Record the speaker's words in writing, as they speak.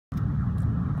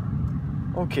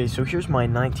Okay, so here's my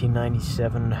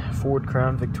 1997 Ford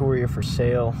Crown Victoria for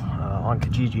sale on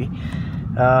Kijiji.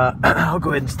 I'll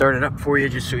go ahead and start it up for you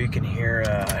just so you can hear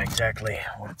exactly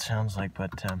what it sounds like.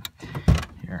 But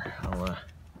here,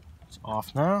 it's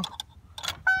off now.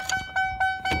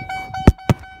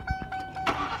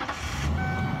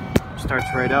 Starts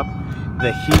right up.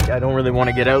 The heat, I don't really want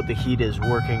to get out. The heat is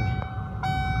working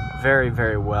very,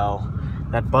 very well.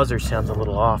 That buzzer sounds a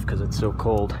little off because it's so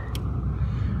cold.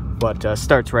 But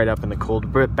starts right up in the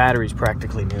cold. Battery's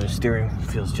practically new. Steering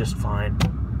feels just fine.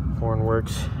 Horn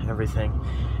works, everything.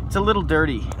 It's a little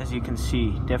dirty, as you can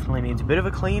see. Definitely needs a bit of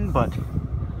a clean, but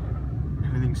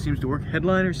everything seems to work.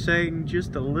 Headliner's saying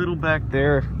just a little back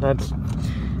there. That's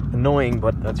annoying,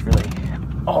 but that's really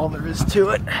all there is to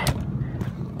it.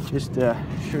 Just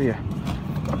show you.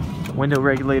 Window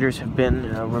regulators have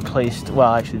been replaced.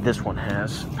 Well, actually, this one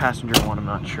has. Passenger one, I'm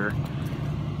not sure.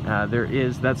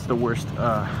 That's the worst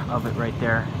of it right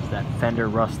there. That fender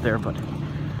rust there, but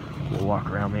we'll walk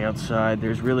around the outside.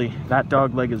 There's really, that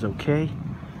dog leg is okay.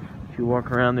 If you walk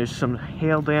around, there's some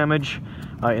hail damage.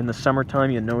 In the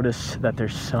summertime, you notice that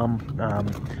there's some,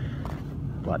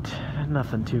 but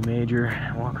nothing too major.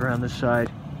 Walk around this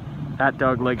side. That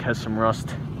dog leg has some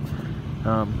rust.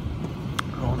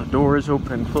 All the doors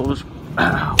open and close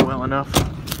well enough.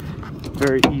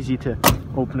 Very easy to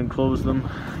open and close them.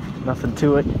 Nothing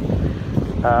to it.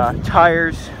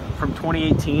 Tires from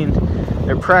 2018.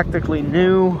 They're practically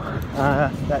new.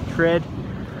 That tread.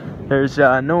 There's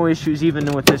no issues even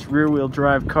with this rear-wheel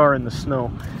drive car in the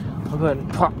snow. I'll go ahead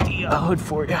and pop the hood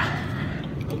for you.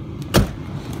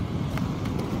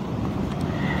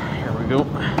 Here we go.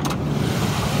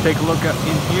 Take a look up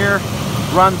in here.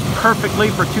 Runs perfectly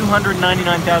for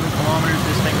 299,000 kilometers.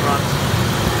 This thing runs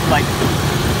like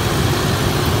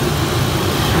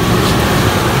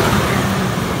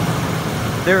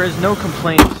there is no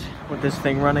complaints with this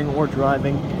thing running or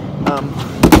driving.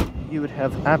 You would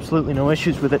have absolutely no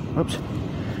issues with it. Oops.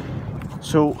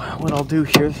 So what I'll do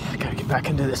here, I gotta get back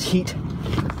into this heat.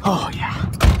 Oh yeah.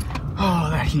 Oh,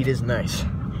 that heat is nice.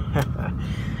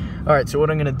 All right, so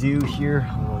what I'm gonna do here,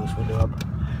 I'll roll this window up.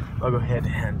 I'll go ahead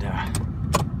and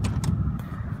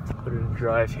put it in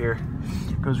drive here.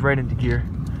 Goes right into gear.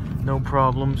 No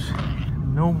problems.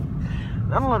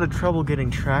 Not a lot of trouble getting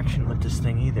traction with this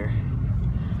thing either.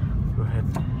 Go ahead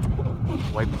and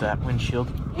wipe that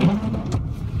windshield.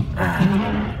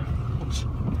 Let's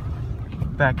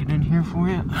back it in here for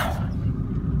you.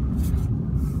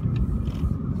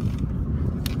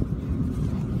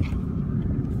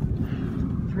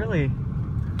 It's really,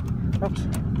 oops,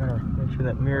 gotta make sure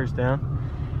that mirror's down.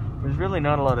 There's really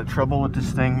not a lot of trouble with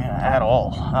this thing at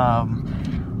all.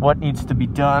 What needs to be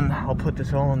done, I'll put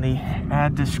this all in the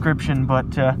ad description,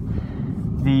 but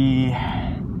the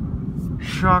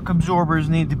shock absorbers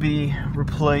need to be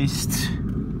replaced.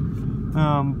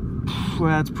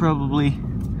 That's probably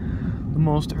the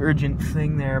most urgent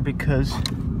thing there because,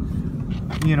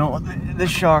 you know, the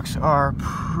shocks are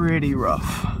pretty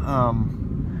rough.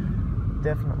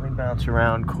 Definitely bounce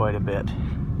around quite a bit.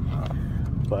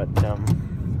 But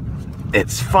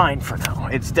it's fine for now.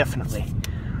 It's definitely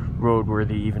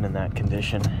roadworthy even in that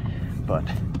condition. But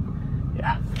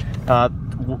yeah.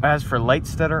 As for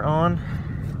lights that are on,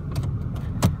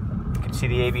 you can see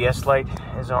the ABS light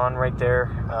is on right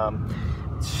there.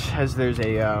 It says there's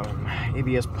a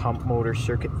ABS pump motor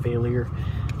circuit failure.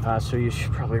 So you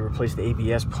should probably replace the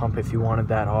ABS pump if you wanted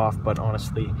that off, but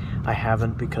honestly I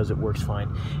haven't because it works fine.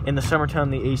 In the summertime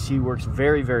the AC works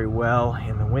very, very well.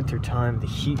 In the wintertime the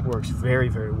heat works very,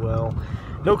 very well.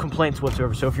 No complaints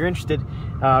whatsoever. So if you're interested,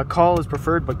 call is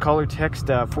preferred, but call or text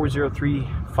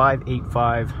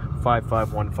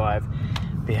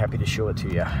 403-585-5515. Be happy to show it to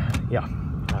you. Yeah,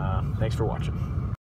 thanks for watching.